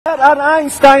on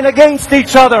Einstein against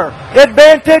each other.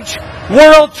 Advantage,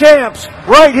 world champs,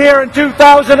 right here in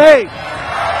 2008.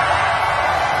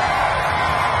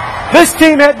 This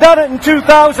team had done it in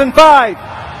 2005,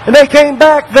 and they came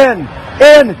back then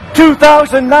in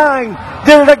 2009,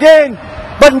 did it again,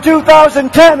 but in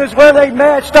 2010 is where they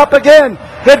matched up again.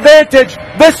 Advantage,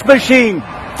 this machine,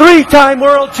 3-time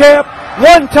world champ,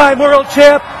 1-time world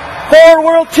champ, 4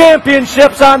 world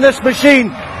championships on this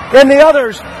machine. And the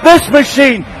others, this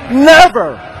machine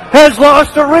never has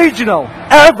lost a regional,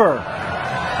 ever.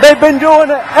 They've been doing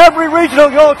it every regional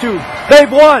go to. They've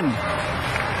won.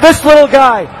 This little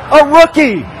guy, a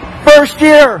rookie, first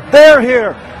year, they're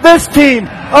here. This team,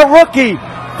 a rookie,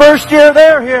 first year,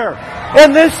 they're here.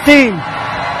 And this team,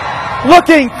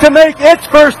 looking to make its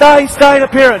first Einstein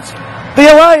appearance. The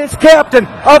alliance captain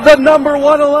of the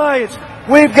 #1 alliance.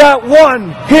 We've got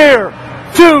 1 here,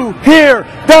 2 here,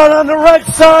 down on the red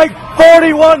side,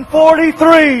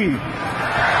 41-43.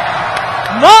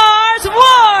 Mars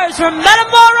Wars from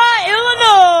Metamora,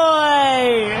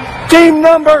 Illinois. Team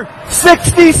number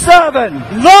 67.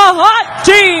 The Hot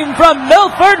Team from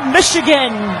Milford,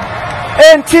 Michigan.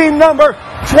 And team number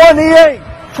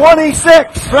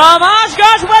 28-26. From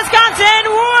Oshkosh, Wisconsin,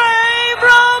 Wave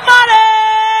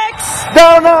Robotics.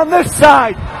 Down on this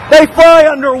side, they fly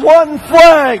under one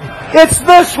flag. It's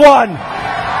this one.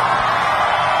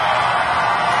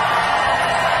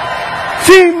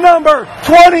 Team number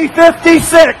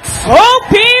 2056.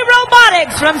 OP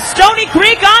Robotics from Stony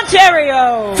Creek,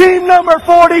 Ontario. Team number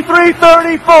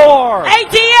 4334.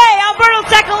 ATA Alberta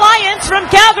Tech Alliance from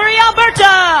Calgary,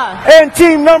 Alberta. And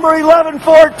team number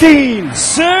 1114.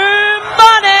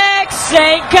 Symbonics,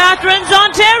 St. Catharines,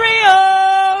 Ontario.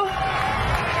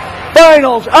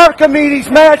 Finals, Archimedes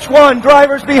match 1,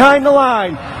 drivers behind the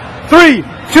line. 3,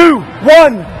 2,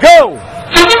 1, go.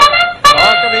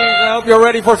 Archimedes, I hope you're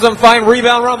ready for some fine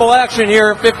rebound rumble action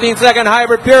here. 15-second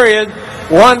hybrid period.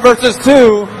 1 versus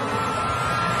 2.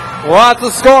 Lots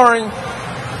of scoring.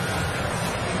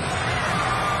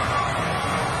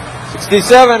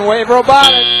 67, Wave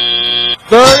Robotics.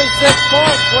 36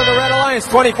 points for the Red Alliance,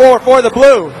 24 for the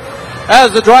Blue.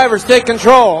 As the drivers take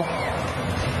control.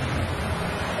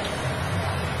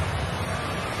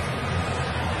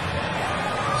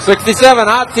 67,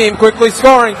 Hot Team quickly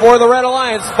scoring for the Red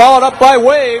Alliance, followed up by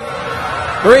Wave.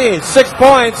 6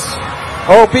 points.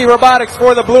 OP Robotics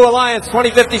for the Blue Alliance,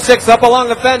 2056 up along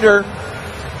the fender.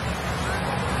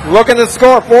 Looking to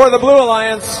score for the Blue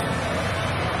Alliance.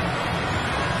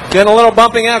 Getting a little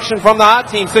bumping action from the Hot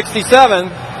Team,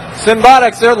 67.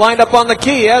 Symbiotics, they're lined up on the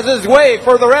key, as is Wave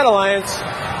for the Red Alliance.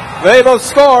 They both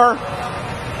score.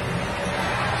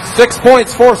 6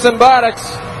 points for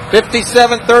Symbiotics.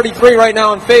 57-33 right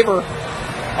now in favor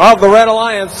of the Red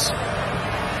Alliance.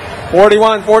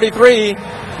 41-43.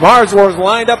 Mars Wars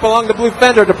lined up along the blue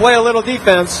fender to play a little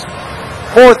defense.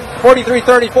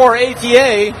 43-34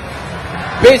 ATA.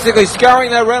 Basically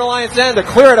scouring that Red Alliance end to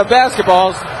clear it of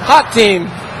basketballs. Hot Team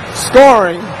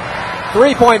scoring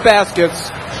 3-point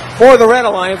baskets for the Red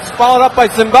Alliance. Followed up by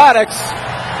Symbiotics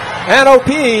and OP.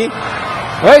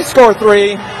 They score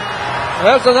 3.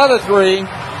 There's another 3.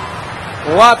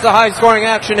 Lots of high-scoring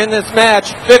action in this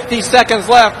match. 50 seconds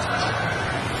left.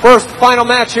 First final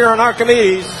match here on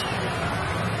Archimedes.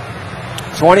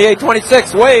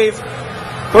 28-26, Wave.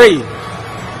 3.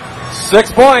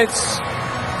 6 points.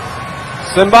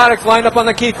 Symbiotics lined up on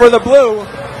the key for the Blue.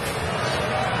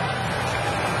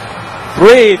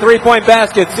 3 3-point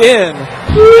baskets in.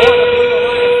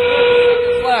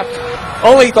 Left.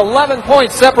 Only 11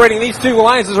 points separating these two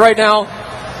alliances right now.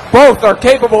 Both are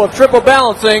capable of triple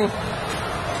balancing.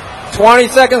 20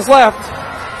 seconds left.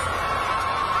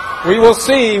 We will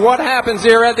see what happens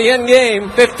here at the end game.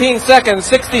 15 seconds,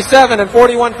 67 and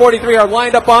 41-43 are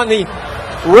lined up on the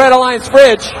Red Alliance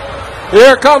bridge.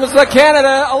 Here comes the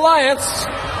Canada Alliance.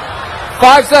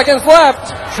 5 seconds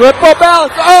left. Triple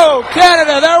balance. Oh,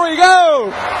 Canada, there we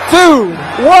go. 2,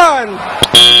 1.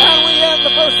 And we end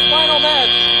the first final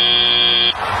match.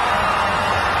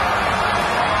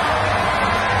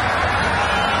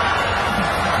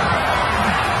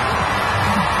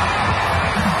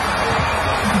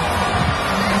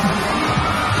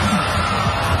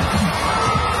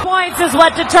 Is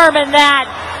what determined that.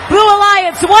 Blue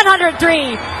Alliance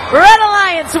 103, Red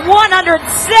Alliance 106.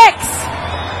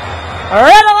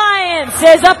 Red Alliance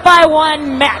is up by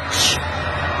 1 match.